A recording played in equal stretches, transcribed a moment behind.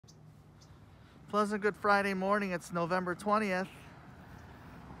Pleasant Good Friday morning. It's November 20th.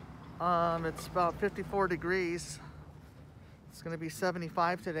 It's about 54 degrees. It's going to be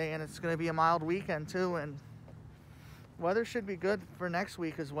 75 today, and it's going to be a mild weekend too. And weather should be good for next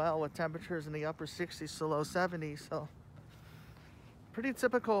week as well, with temperatures in the upper 60s to low 70s. So pretty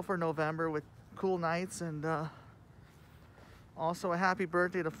typical for November with cool nights. And also a happy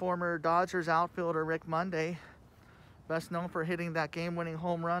birthday to former Dodgers outfielder Rick Monday, best known for hitting that game-winning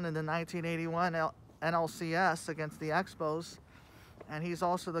home run in the 1981 NLCS against the Expos. And he's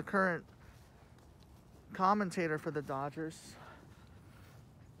also the current commentator for the Dodgers.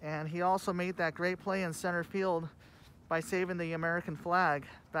 And he also made that great play in center field by saving the American flag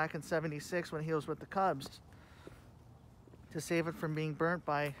back in '76 when he was with the Cubs, to save it from being burnt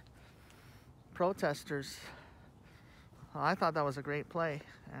by protesters. I thought that was a great play.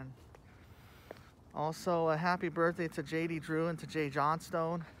 And also a happy birthday to J.D. Drew and to Jay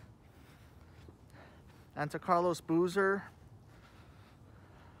Johnstone and to Carlos Boozer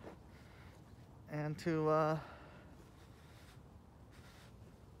and to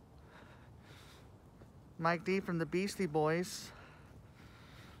Mike D from the Beastie Boys,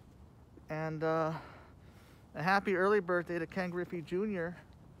 and a happy early birthday to Ken Griffey Jr.,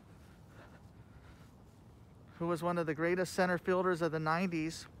 who was one of the greatest center fielders of the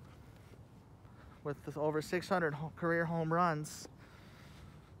 90s with over 600 career home runs.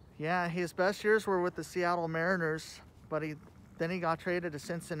 Yeah, his best years were with the Seattle Mariners, but then he got traded to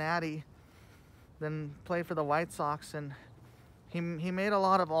Cincinnati, then played for the White Sox, and he made a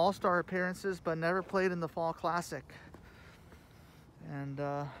lot of all-star appearances but never played in the Fall Classic. And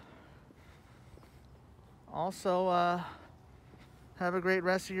also have a great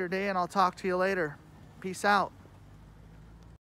rest of your day, and I'll talk to you later. Peace out.